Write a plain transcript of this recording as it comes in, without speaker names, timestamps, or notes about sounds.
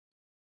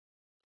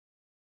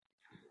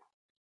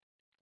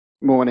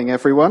Morning,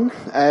 everyone.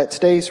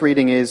 Today's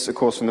reading is, of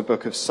course, from the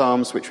book of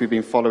Psalms, which we've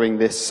been following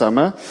this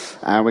summer.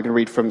 We're going to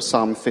read from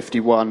Psalm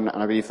 51,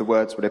 and I believe the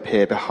words would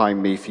appear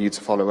behind me for you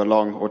to follow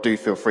along, or do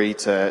feel free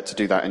to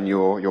do that in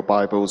your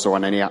Bibles or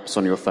on any apps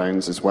on your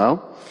phones as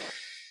well.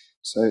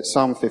 So,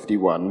 Psalm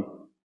 51.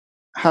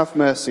 Have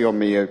mercy on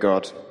me, O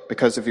God,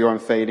 because of your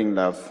unfailing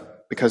love,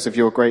 because of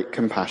your great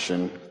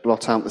compassion.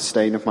 Blot out the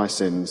stain of my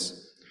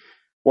sins.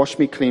 Wash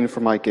me clean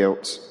from my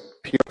guilt.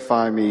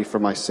 Purify me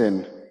from my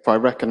sin. For I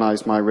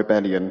recognize my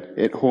rebellion,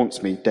 it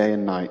haunts me day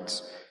and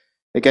night.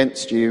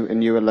 Against you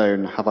and you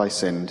alone have I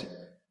sinned.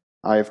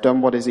 I have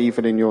done what is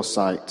evil in your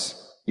sight.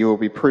 You will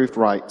be proved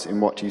right in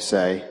what you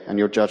say, and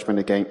your judgment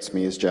against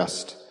me is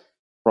just.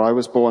 For I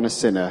was born a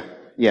sinner,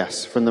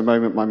 yes, from the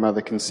moment my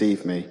mother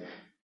conceived me.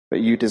 But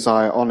you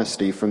desire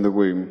honesty from the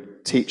womb,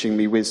 teaching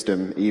me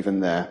wisdom even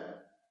there.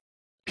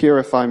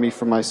 Purify me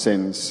from my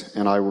sins,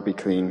 and I will be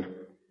clean.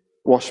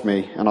 Wash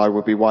me, and I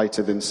will be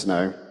whiter than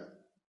snow.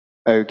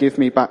 Oh, give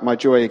me back my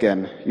joy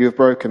again. You have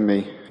broken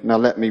me. Now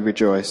let me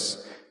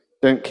rejoice.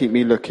 Don't keep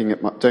looking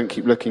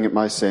at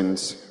my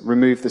sins.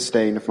 Remove the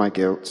stain of my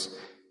guilt.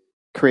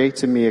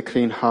 Create in me a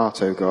clean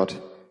heart, O God.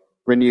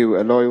 Renew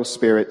a loyal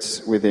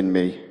spirit within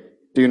me.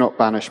 Do not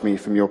banish me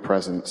from your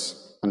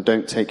presence, and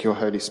don't take your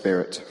Holy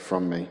Spirit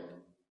from me.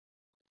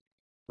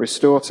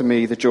 Restore to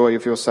me the joy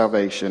of your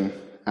salvation,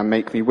 and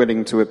make me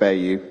willing to obey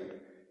you.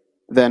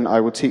 Then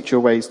I will teach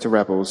your ways to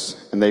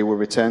rebels, and they will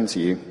return to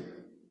you.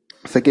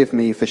 Forgive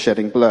me for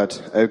shedding blood,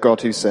 O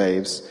God who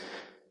saves.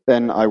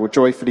 Then I will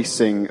joyfully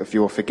sing of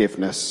your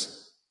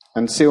forgiveness.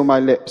 Unseal my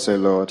lips, O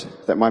Lord,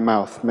 that my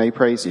mouth may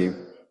praise you.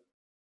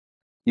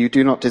 You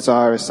do not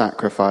desire a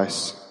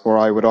sacrifice, or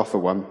I would offer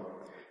one.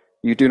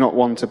 You do not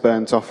want a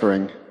burnt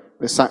offering.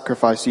 The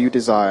sacrifice you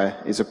desire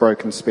is a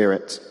broken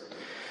spirit.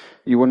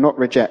 You will not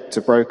reject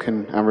a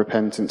broken and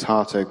repentant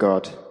heart, O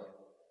God.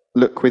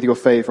 Look with your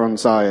favor on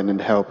Zion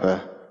and help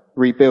her.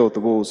 Rebuild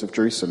the walls of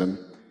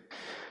Jerusalem.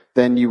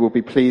 Then you will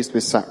be pleased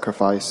with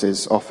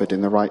sacrifices offered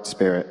in the right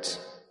spirit,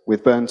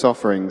 with burnt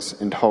offerings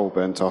and whole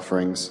burnt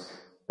offerings.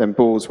 Then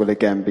bulls will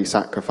again be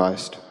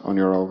sacrificed on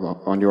your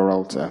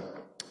altar.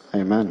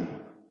 Amen.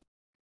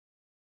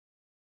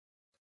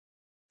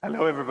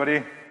 Hello,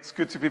 everybody. It's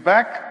good to be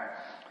back.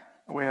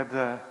 We had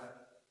a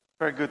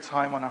very good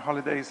time on our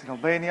holidays in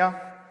Albania.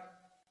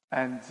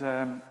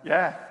 And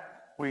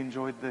we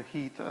enjoyed the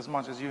heat as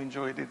much as you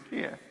enjoyed it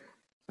here.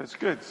 So it's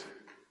good.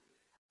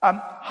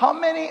 How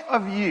many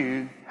of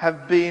you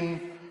have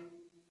been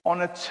on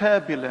a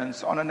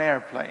turbulence on an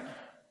airplane?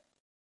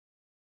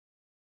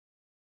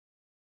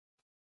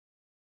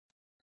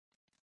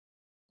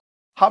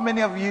 How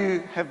many of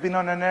you have been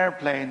on an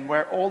airplane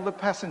where all the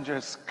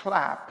passengers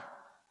clap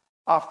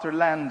after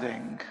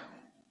landing?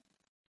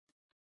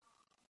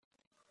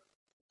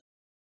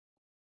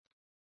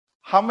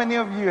 How many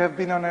of you have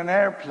been on an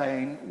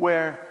airplane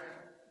where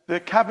the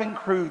cabin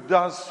crew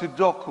does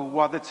Sudoku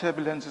while the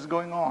turbulence is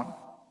going on?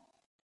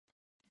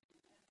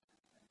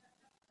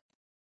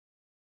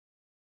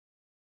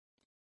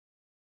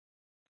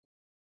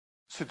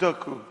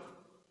 Sudoku.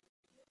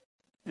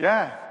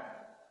 Yeah.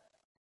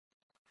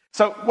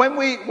 So when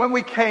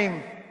we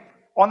came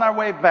on our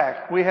way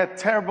back, we had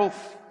terrible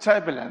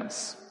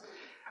turbulence,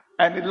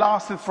 and it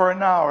lasted for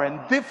an hour,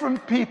 and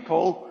different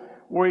people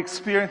were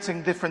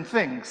experiencing different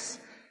things.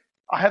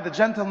 I had a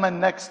gentleman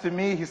next to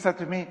me. He said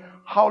to me,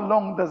 "How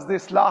long does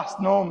this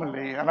last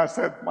normally?" And I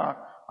said, "Well,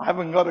 I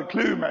haven't got a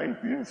clue, mate."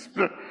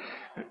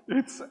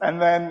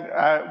 And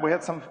then we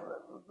had some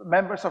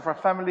members of our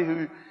family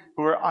who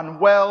were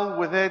unwell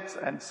with it,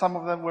 and some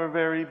of them were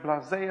very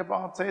blasé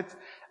about it.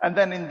 And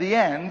then in the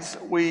end,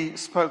 we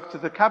spoke to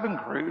the cabin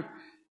crew,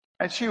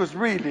 and she was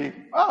really,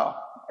 "Oh,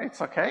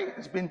 it's okay.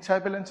 It's been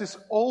turbulences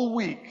all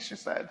week," she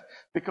said,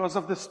 "because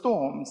of the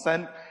storms,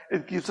 and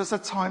it gives us a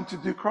time to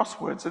do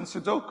crosswords and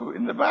Sudoku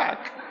in the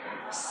back."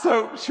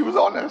 So she was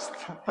honest.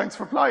 Thanks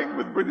for flying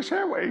with British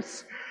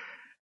Airways.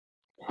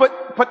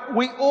 But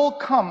we all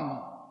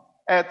come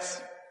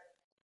at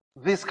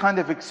this kind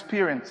of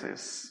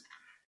experiences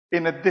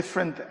in a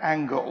different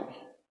angle.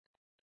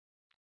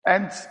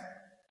 And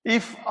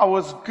if I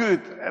was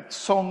good at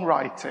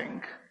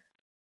songwriting,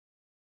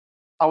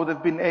 I would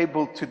have been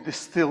able to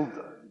distill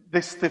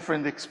these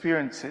different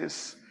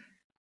experiences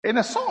in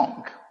a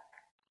song.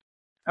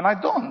 And I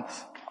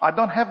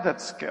don't have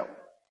that skill.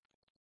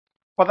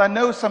 But I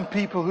know some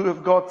people who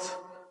have got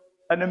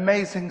an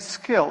amazing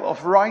skill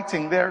of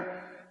writing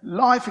their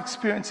life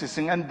experiences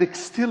and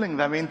distilling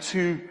them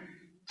into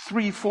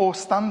 3-4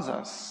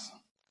 stanzas.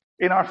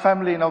 In our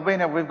family in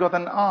Albania, we've got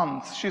an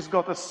aunt. She's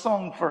got a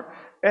song for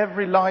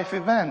every life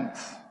event.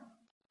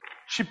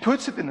 She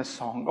puts it in a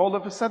song all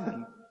of a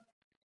sudden.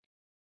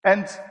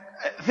 And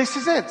this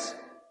is it.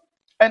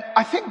 And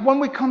I think when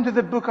we come to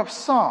the book of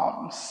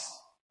Psalms,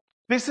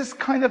 this is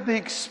kind of the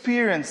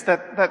experience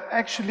that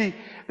actually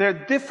there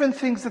are different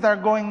things that are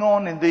going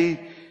on in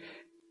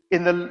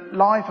the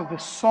life of the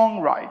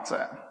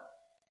songwriter.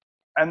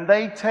 And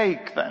they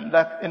take then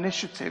that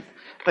initiative,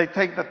 they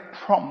take that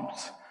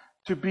prompt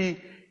to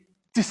be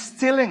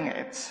distilling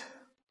it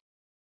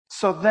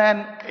So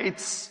then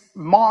it's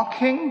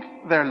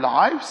marking their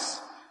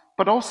lives,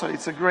 but also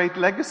it's a great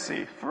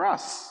legacy for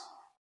us.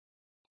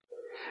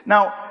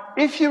 Now,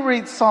 if you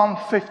read Psalm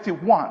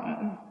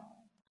 51,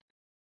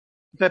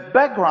 the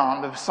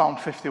background of Psalm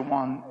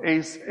 51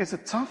 is a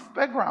tough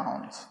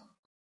background.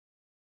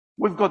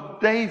 We've got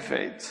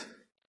David,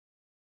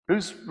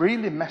 who's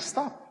really messed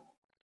up.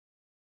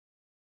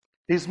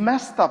 He's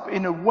messed up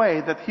in a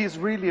way that he's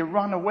really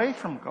run away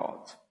from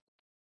God.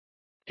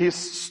 He's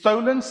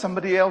stolen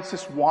somebody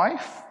else's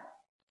wife,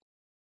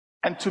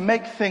 and to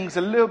make things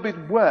a little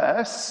bit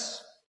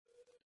worse,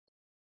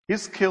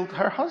 he's killed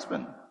her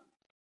husband.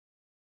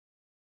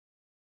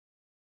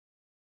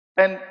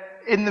 And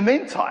in the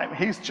meantime,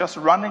 he's just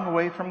running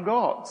away from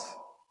God.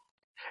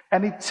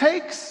 And it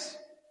takes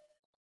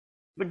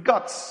the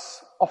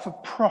guts of a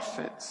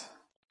prophet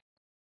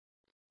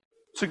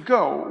to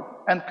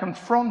go and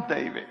confront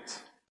David.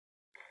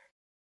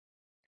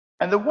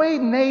 And the way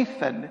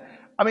Nathan,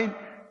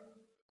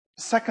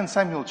 2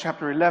 Samuel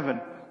chapter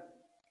 11,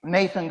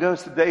 Nathan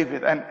goes to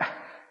David, and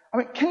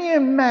can you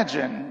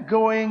imagine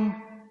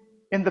going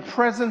in the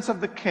presence of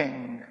the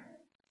king,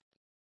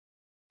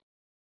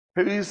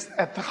 who is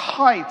at the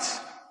height,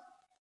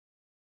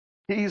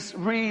 he's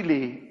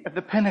really at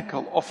the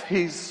pinnacle of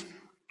his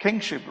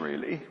kingship,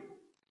 really.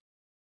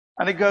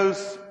 And he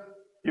goes,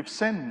 "You've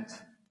sinned,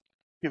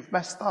 you've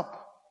messed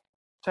up,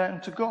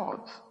 turn to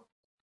God."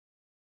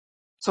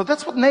 So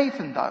that's what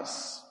Nathan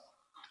does.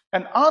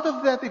 And out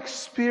of that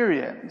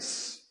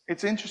experience,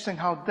 it's interesting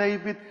how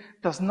David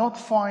does not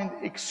find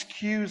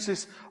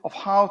excuses of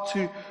how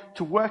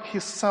to work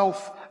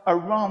himself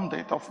around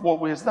it, of what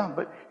he has done.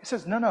 But he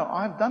says, no,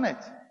 I've done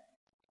it.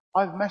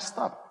 I've messed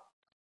up.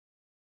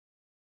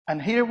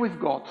 And here we've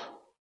got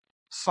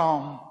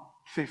Psalm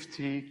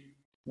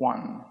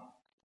 51.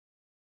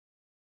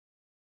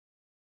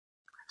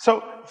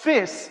 So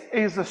this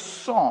is a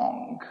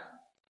song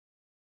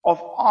of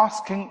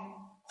asking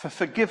for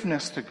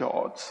forgiveness to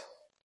God,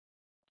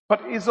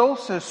 but is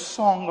also a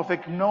song of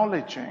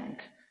acknowledging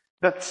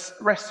that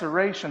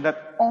restoration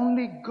that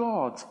only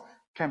God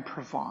can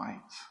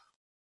provide.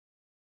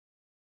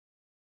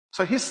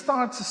 So he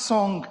starts the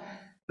psalm,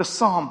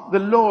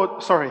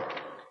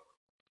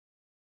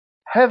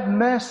 "Have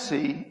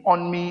mercy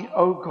on me,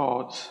 O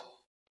God,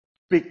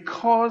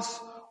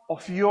 because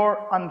of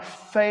your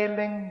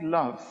unfailing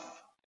love.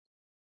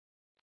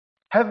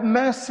 Have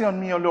mercy on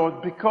me, O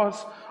Lord,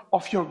 because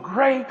of your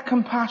great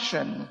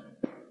compassion."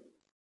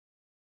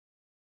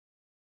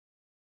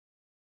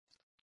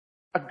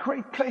 A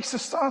great place to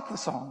start the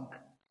song.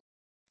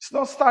 It's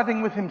not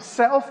starting with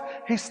himself,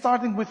 he's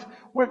starting with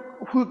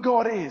who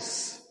God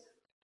is.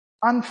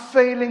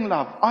 Unfailing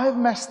love. I have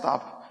messed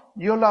up.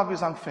 Your love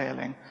is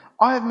unfailing.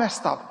 I have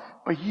messed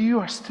up, but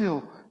you are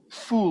still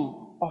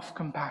full of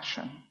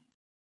compassion.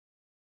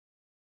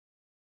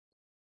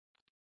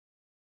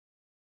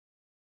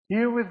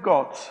 Here we've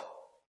got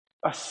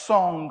a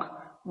song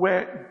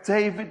where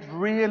David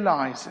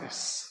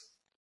realizes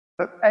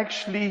that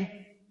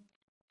actually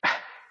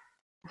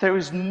there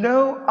is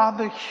no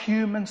other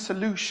human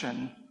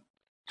solution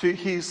to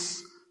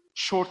his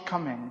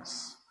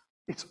shortcomings.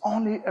 It's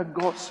only a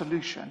God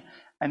solution.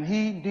 And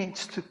he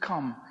needs to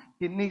come.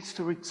 He needs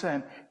to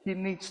return. He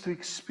needs to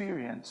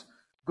experience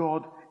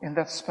God in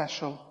that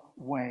special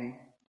way.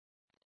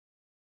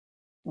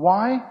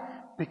 Why?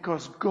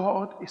 Because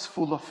God is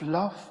full of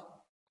love.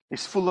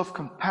 He's full of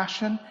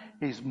compassion.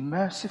 He's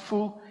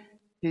merciful.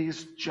 He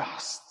is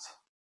just.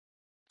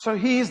 So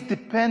he is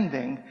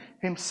depending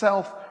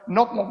himself,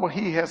 not on what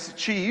he has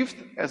achieved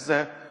as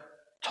a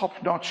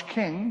top-notch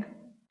king.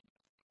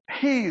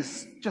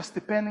 He's just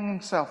depending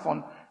himself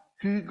on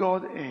who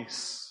God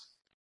is.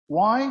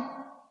 Why?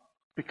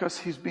 Because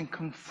he's been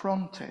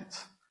confronted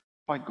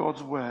by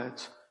God's word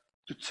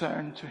to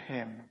turn to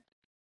him.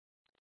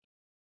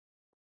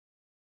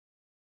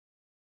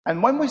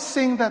 And when we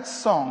sing that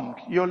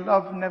song, "Your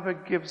love never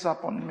gives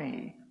up on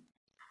me,"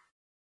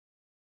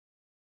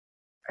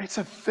 it's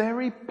a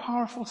very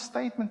powerful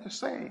statement to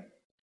say.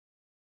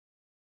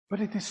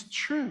 But it is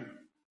true.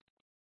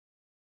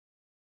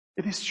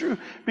 It is true,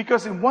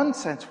 because in one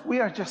sense, we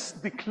are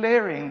just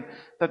declaring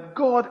that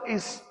God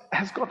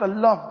has got a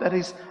love that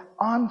is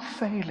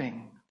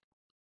unfailing.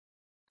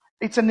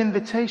 It's an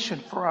invitation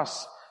for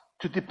us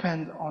to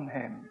depend on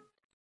him.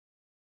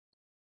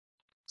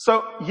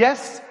 So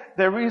yes,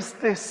 there is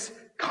this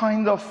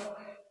kind of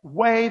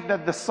way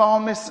that the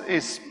psalmist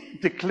is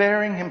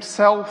declaring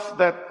himself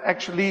that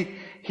actually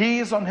he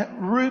is on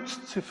route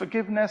to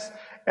forgiveness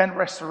and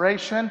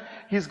restoration.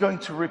 He's going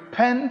to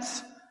repent.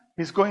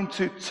 He's going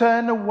to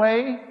turn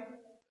away,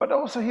 but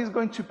also he's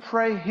going to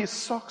pray his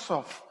socks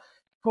off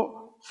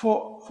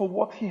for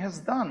what he has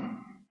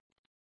done.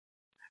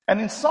 And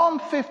in Psalm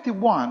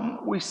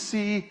 51, we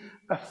see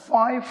a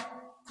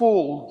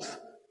five-fold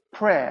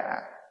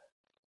prayer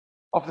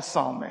of the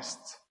psalmist.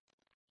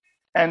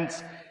 And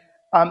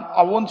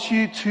I want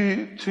you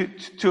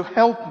to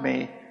help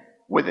me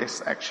with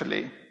this,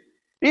 actually.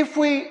 If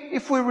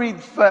we read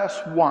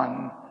verse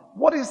 1,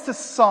 what is the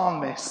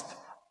psalmist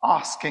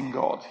asking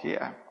God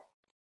here?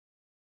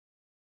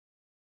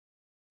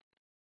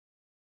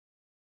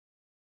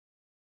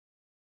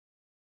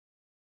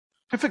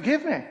 to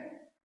forgive me.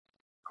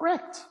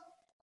 Correct.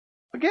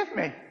 Forgive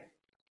me.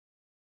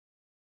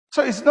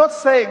 So it's not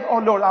saying, oh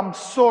Lord, I'm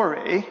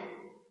sorry.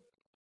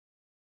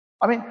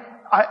 I mean,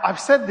 I've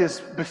said this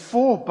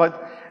before,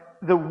 but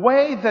the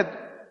way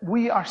that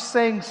we are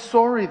saying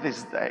sorry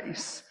these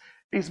days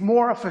is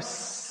more of a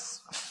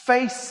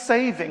face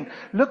saving.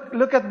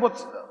 Look at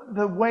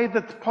the way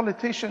that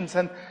politicians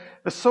and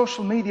the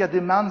social media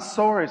demand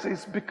sorries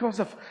is because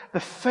of the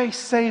face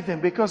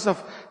saving, because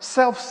of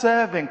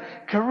self-serving,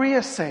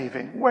 career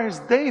saving. Whereas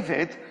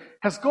David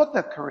has got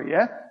that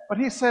career, but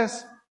he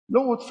says,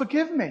 Lord,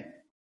 forgive me.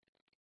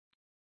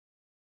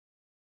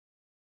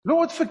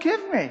 Lord,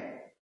 forgive me.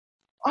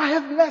 I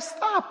have messed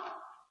up.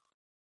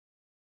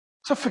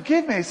 So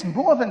forgive me is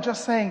more than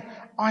just saying,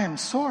 I am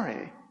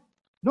sorry.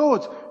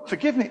 Lord,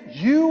 forgive me.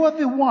 You are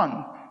the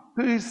one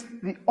who is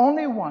the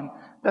only one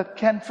that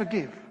can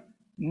forgive.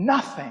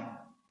 Nothing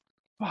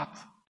but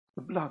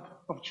the blood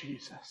of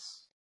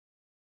Jesus.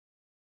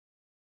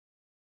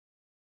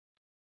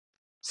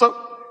 So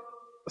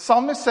the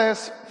psalmist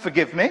says,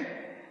 forgive me.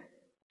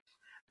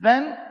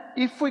 Then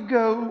if we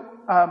go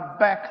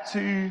back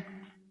to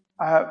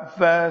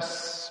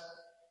verse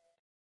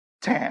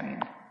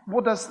 10,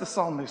 what does the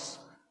psalmist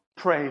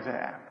pray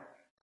there?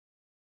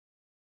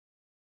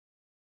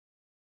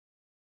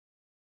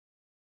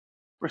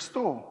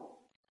 Restore.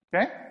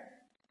 Okay?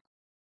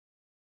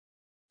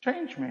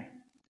 Change me.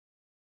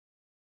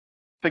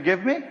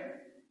 Forgive me.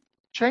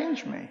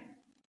 Change me.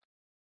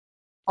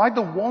 I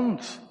don't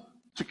want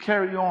to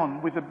carry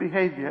on with the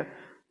behavior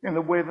in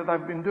the way that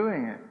I've been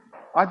doing it.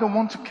 I don't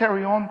want to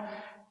carry on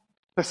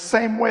the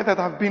same way that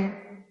I've been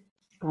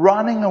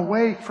running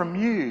away from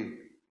you.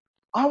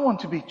 I want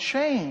to be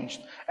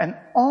changed, and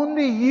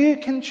only you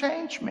can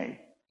change me.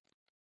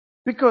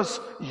 Because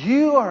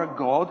you are a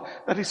God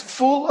that is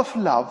full of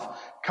love,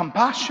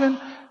 compassion,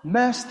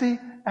 mercy,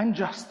 and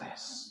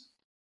justice.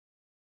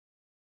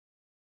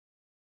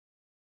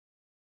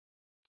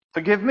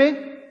 Forgive me,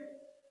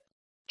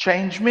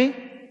 change me.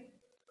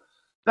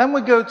 Then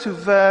we go to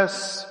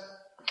verse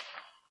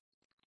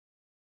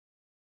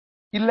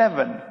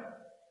 11.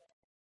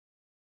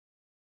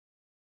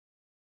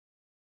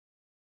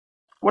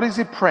 What is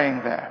he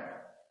praying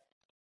there?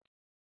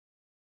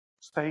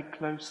 Stay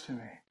close to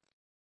me.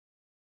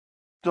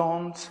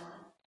 Don't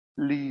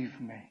leave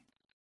me.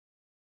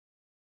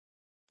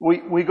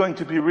 We're going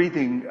to be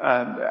reading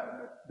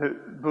the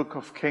book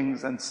of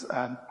Kings and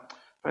 1st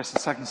and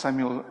 2nd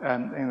Samuel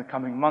in the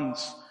coming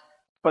months.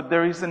 But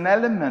there is an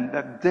element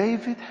that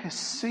David has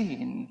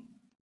seen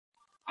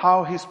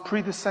how his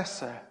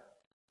predecessor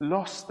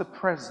lost the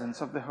presence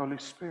of the Holy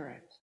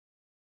Spirit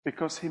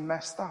because he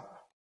messed up.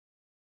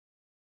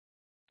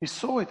 He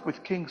saw it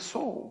with King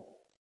Saul.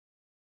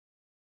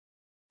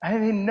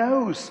 And he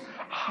knows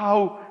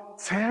how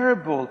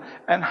terrible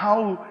and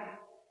how,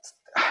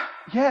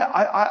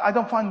 I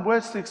don't find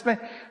words to explain,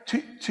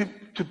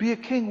 to be a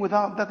king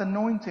without that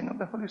anointing of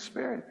the Holy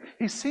Spirit.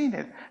 He's seen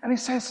it. And he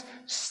says,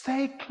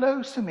 stay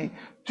close to me.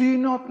 Do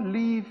not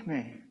leave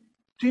me.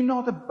 Do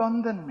not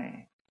abandon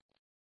me.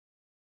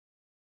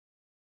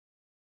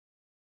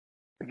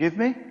 Forgive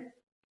me.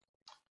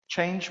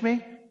 Change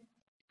me.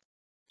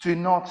 Do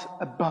not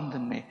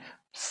abandon me.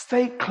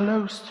 Stay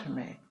close to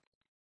me.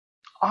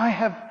 I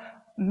have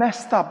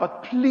messed up,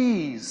 but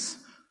please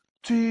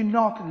do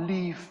not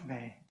leave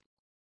me.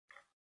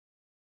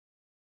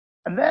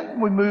 And then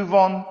we move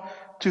on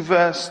to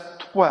verse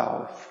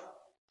 12.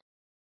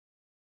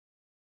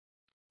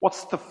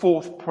 What's the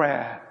fourth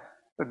prayer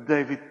that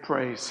David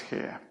prays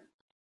here?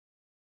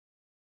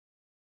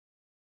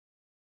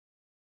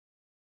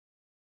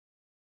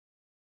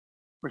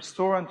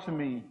 Restore unto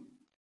me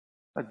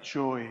the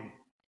joy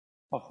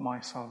of my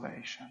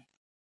salvation.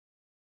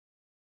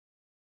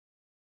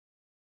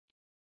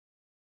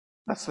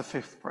 That's the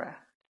fifth prayer.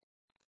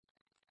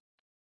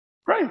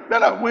 Great.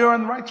 No, we're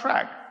on the right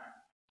track.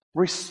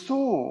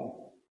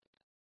 Restore.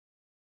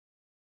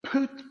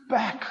 Put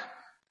back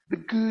the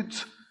good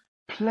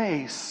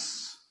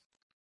place.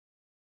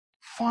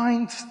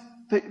 Find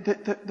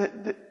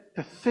the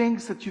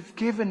things that you've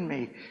given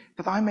me,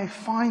 that I may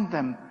find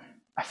them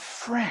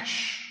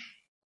afresh.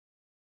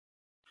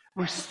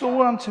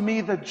 Restore unto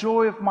me the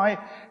joy of my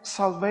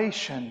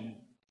salvation.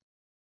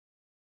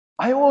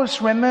 I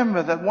always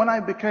remember that when I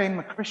became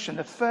a Christian,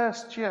 the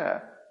first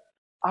year,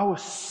 I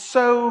was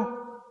so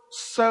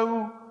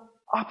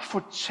up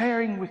for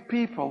sharing with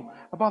people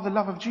about the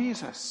love of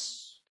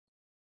Jesus.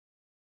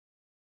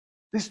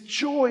 This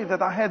joy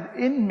that I had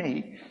in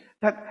me,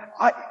 that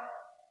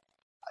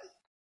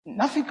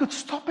nothing could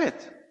stop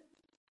it.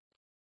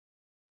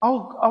 I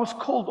was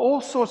called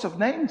all sorts of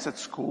names at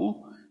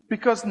school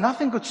because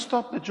nothing could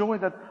stop the joy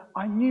that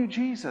I knew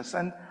Jesus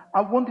and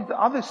I wanted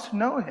others to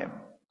know him.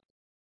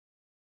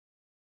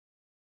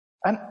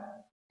 And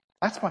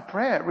that's my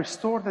prayer.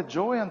 Restore the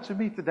joy unto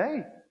me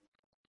today.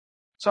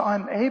 So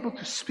I'm able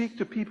to speak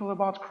to people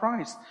about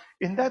Christ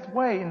in that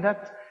way, in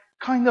that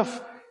kind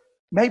of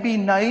maybe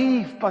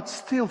naive, but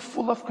still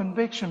full of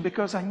conviction,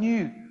 because I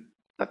knew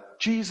that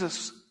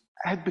Jesus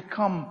had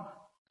become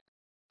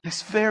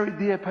This very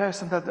dear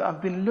person that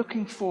I've been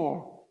looking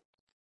for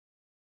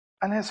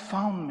and has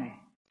found me.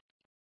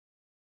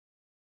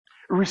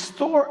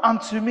 Restore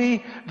unto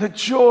me the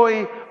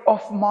joy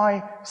of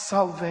my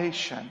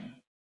salvation.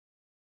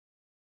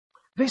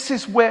 This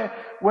is where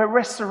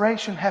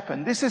restoration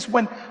happened. This is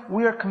when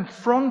we are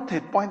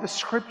confronted by the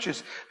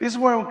scriptures. This is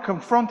where we're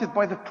confronted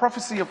by the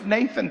prophecy of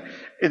Nathan,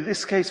 in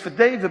this case for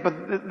David, but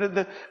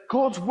the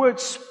God's word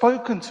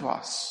spoken to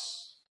us.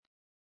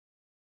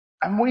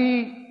 And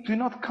we do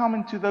not come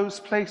into those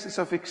places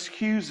of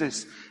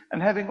excuses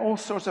and having all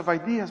sorts of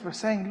ideas. We're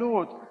saying,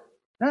 Lord,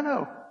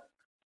 no,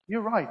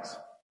 you're right.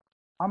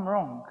 I'm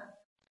wrong.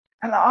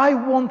 And I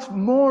want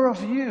more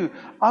of you.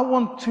 I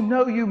want to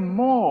know you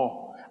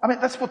more. I mean,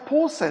 that's what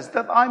Paul says,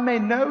 that I may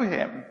know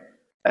him,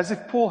 as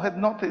if Paul had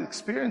not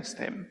experienced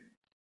him.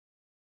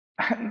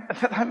 And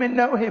that I may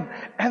know him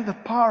and the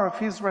power of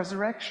his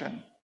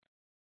resurrection.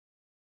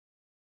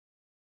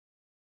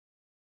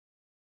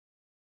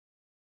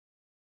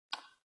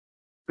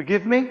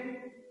 Forgive me,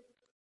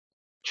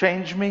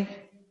 change me,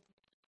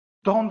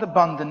 don't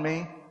abandon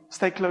me,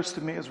 stay close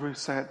to me, as Ruth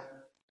said.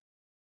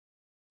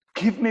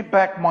 Give me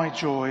back my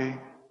joy.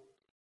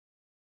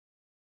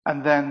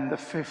 And then the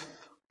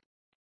fifth,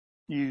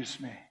 use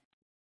me.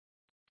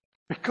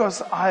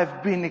 Because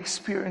I've been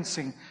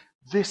experiencing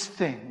these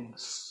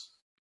things,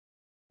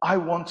 I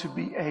want to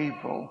be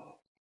able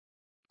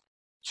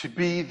to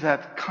be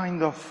that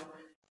kind of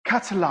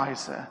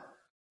catalyzer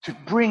to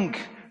bring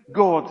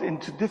God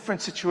into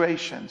different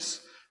situations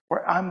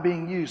where I'm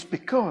being used,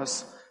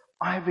 because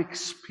I've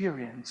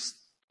experienced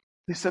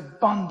this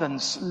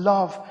abundance,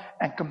 love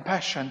and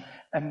compassion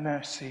and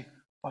mercy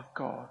of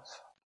God.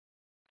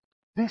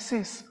 This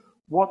is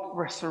what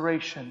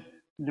restoration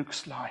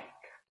looks like.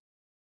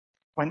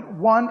 When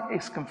one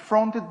is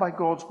confronted by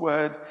God's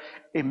word,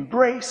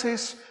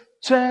 embraces,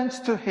 turns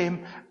to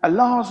him,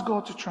 allows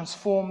God to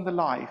transform the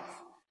life,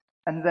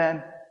 and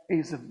then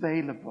is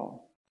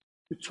available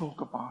to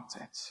talk about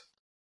it.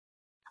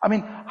 I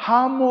mean,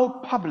 how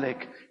more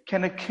public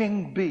can a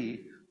king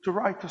be to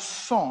write a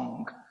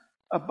song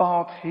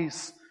about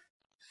his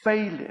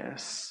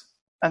failures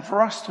and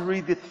for us to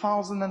read it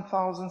thousands and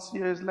thousands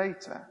of years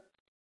later?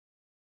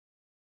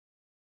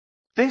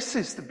 This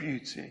is the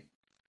beauty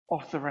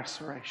of the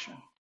restoration.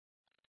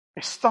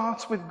 It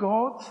starts with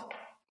God.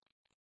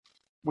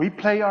 We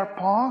play our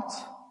part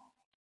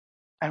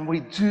and we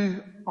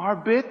do our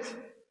bit,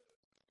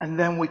 and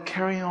then we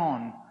carry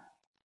on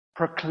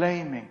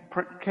proclaiming,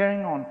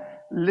 carrying on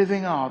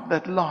living out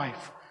that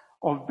life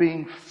of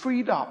being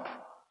freed up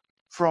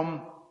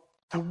from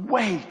the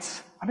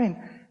weight. I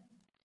mean,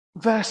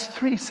 verse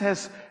 3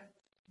 says,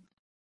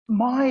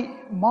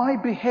 my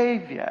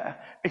behavior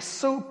is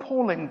so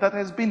appalling that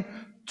has been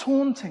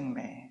taunting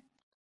me.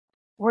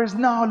 Whereas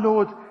now,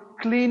 Lord,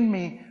 clean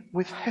me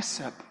with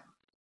hyssop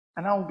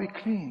and I will be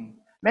clean.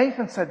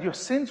 Nathan said, your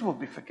sins will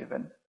be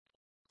forgiven,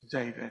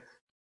 David.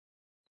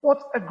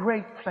 What a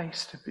great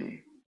place to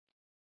be.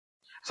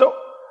 So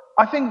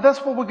I think that's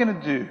what we're going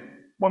to do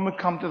when we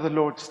come to the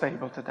Lord's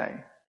table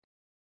today.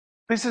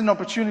 This is an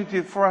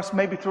opportunity for us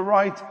maybe to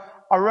write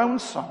our own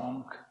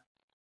song.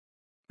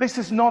 This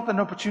is not an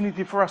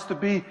opportunity for us to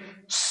be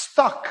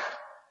stuck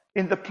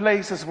in the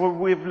places where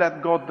we've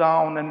let God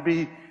down and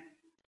be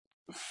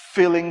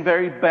feeling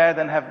very bad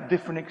and have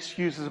different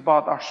excuses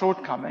about our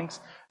shortcomings.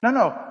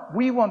 No,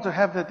 we want to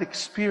have that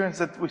experience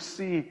that we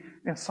see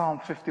in Psalm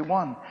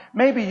 51.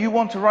 Maybe you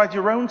want to write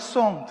your own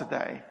song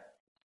today.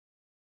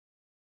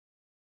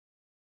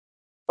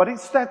 But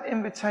it's that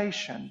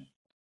invitation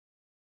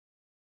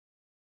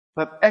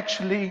that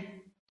actually,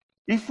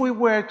 if we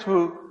were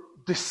to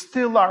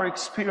distill our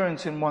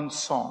experience in one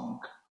song,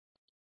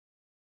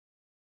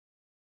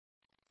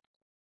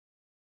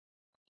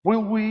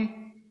 will we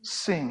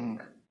sing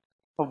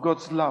of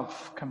God's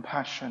love,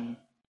 compassion,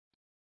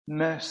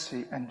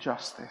 mercy, and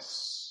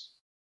justice?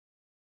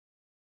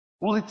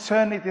 Will it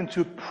turn it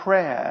into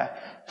prayer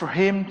for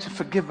Him to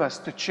forgive us,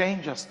 to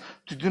change us,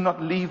 to do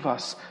not leave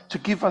us, to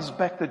give us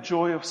back the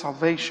joy of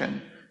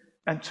salvation,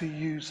 and to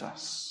use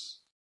us?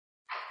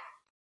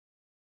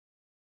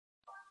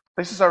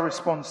 This is our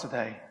response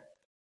today.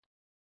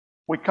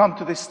 We come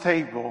to this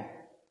table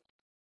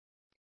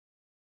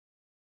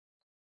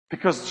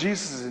because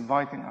Jesus is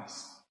inviting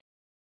us.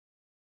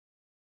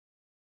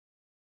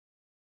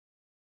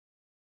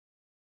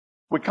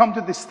 We come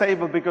to this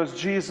table because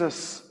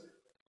Jesus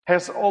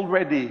has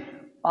already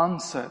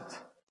answered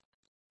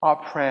our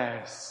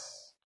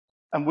prayers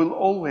and will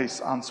always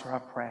answer our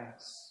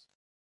prayers.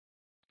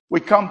 We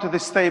come to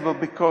this table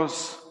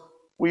because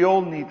we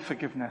all need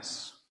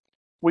forgiveness.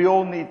 We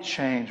all need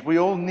change. We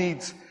all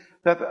need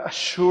that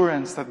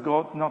assurance that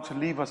God not to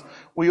leave us.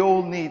 We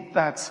all need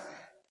that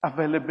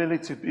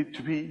availability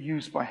to be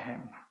used by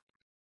Him.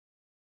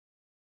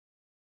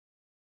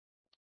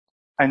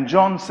 And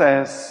John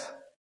says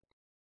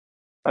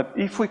that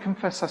if we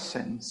confess our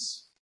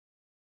sins,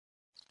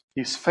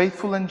 He's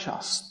faithful and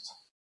just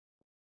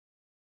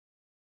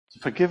to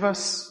forgive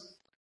us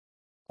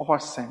of our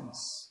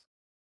sins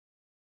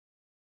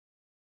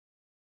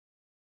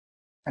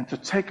and to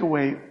take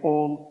away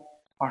all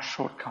our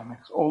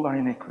shortcomings, all our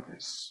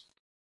iniquities.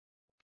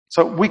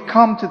 So we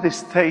come to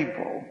this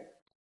table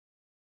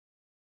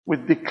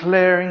with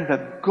declaring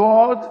that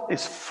God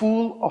is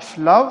full of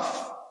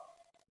love,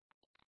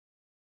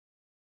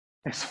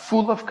 is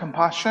full of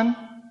compassion,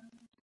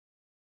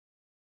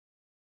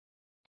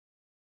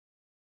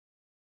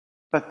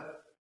 that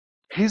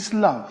His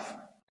love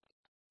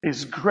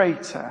is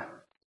greater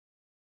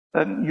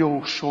than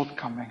your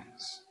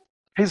shortcomings.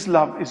 His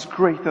love is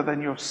greater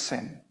than your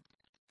sin.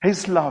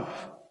 His love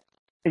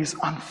is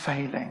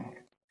unfailing,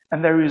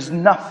 and there is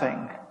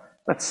nothing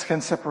that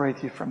can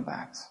separate you from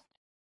that.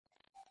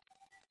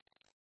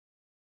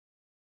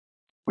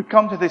 We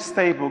come to this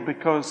table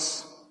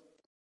because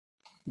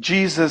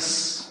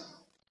Jesus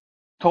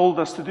told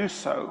us to do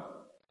so.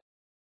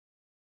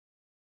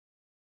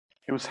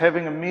 He was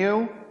having a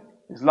meal,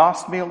 his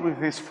last meal with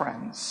his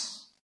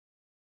friends,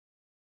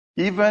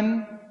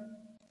 even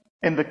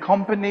in the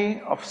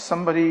company of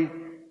somebody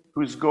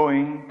who's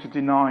going to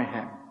deny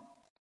him.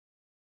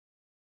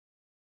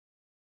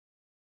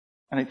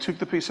 And he took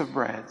the piece of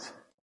bread,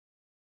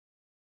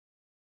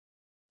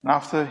 and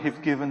after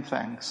he'd given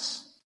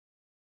thanks,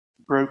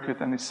 broke it,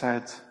 and he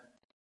said,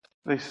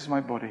 "This is my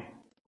body,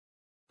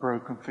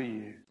 broken for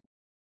you.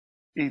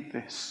 Eat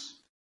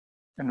this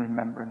in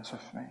remembrance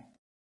of me."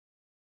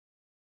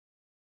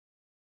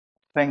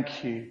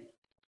 Thank you,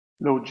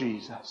 Lord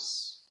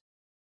Jesus,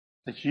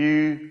 that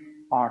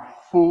you are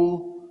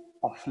full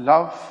of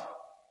love,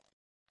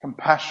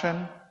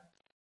 compassion,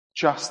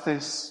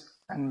 justice,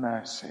 and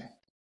mercy.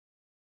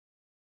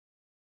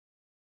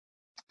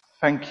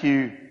 Thank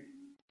you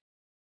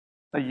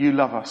that you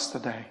love us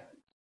today.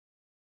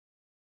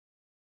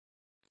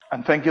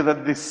 And thank you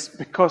that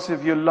because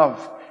of your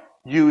love,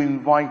 you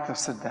invite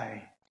us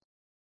today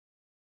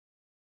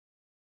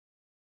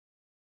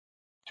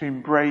to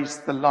embrace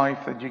the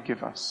life that you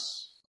give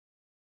us.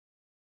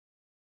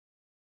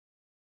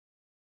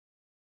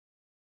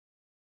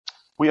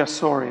 We are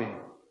sorry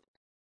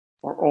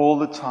for all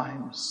the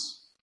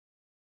times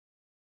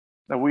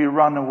that we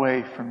run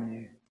away from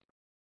you.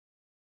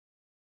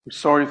 We're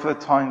sorry for the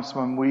times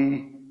when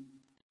we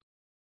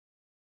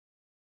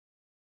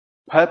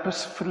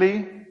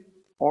purposefully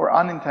or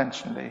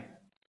unintentionally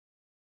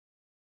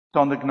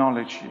don't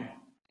acknowledge you.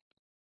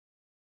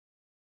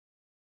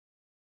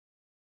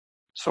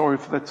 Sorry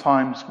for the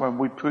times when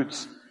we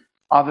put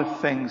other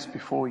things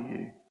before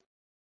you.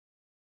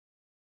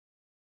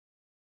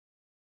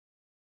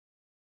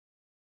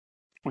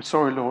 We're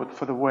sorry, Lord,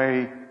 for the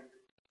way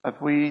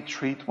that we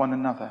treat one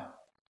another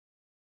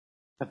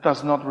that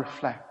does not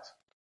reflect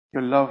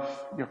your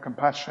love, your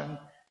compassion,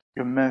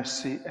 your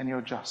mercy, and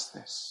your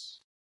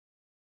justice.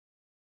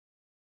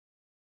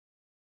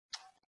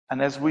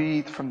 And as we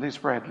eat from this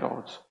bread,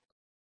 Lord,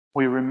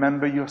 we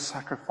remember your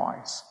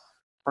sacrifice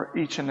for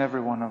each and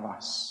every one of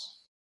us.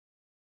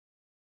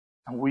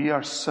 And we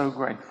are so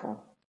grateful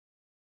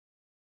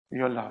for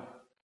your love.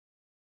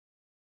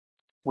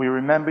 We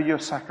remember your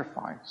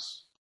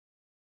sacrifice.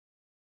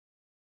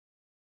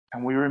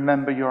 And we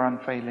remember your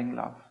unfailing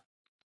love.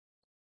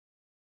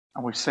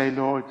 And we say,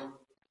 Lord,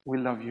 we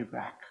love you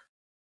back.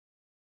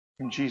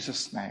 In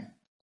Jesus' name,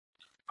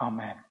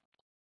 amen.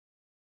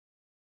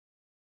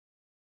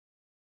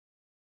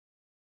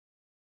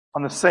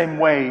 On the same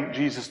way,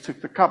 Jesus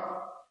took the cup,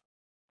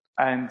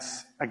 and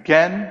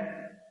again,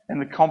 in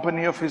the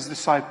company of his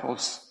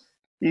disciples,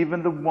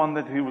 even the one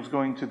that he was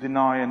going to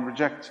deny and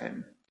reject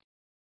him,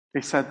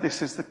 he said,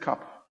 "This is the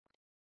cup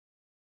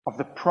of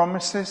the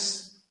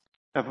promises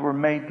that were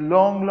made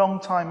long, long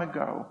time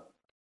ago,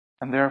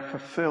 and they are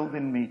fulfilled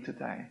in me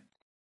today.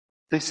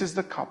 This is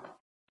the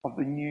cup of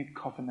the new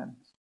covenant,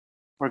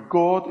 where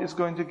God is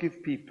going to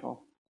give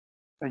people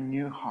a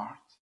new heart.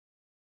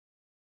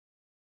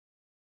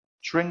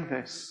 Drink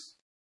this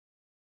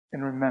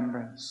in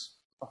remembrance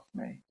of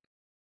me."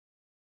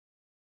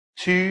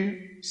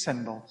 Two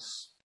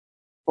symbols.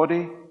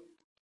 Body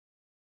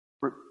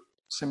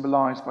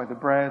symbolized by the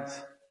bread,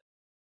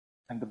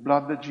 and the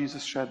blood that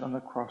Jesus shed on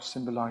the cross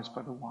symbolized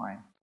by the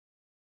wine.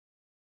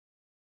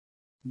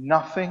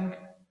 Nothing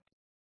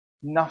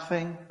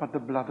but the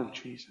blood of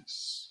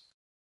Jesus.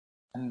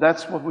 And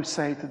that's what we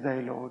say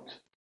today, Lord,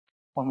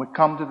 when we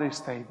come to this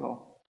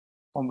table,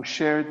 when we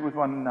share it with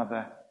one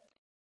another,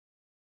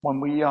 when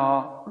we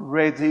are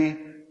ready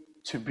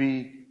to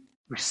be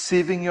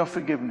receiving your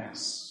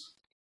forgiveness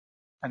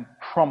and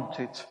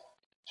prompted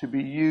to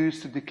be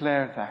used to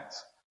declare that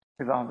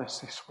with others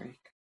this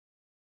week.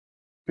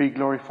 Be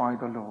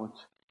glorified, O Lord,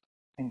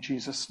 in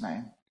Jesus'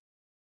 name.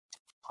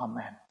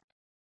 Amen.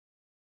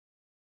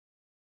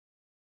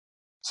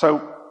 So,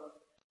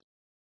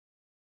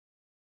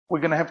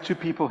 we're going to have two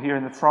people here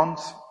in the front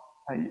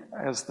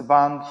as the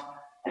band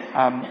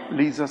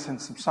leads us in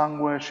some song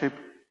worship.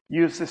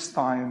 Use this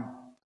time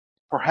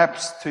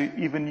perhaps to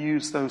even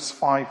use those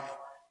 5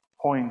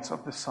 points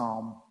of the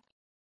psalm.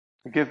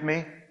 Forgive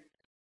me,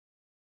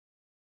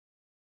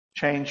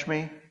 change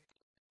me,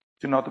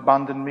 do not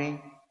abandon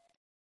me.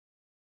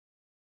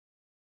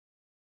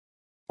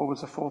 What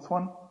was the 4th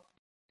one?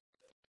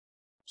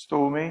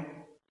 Restore me,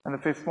 And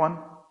the fifth one?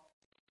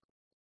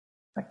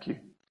 Thank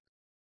you.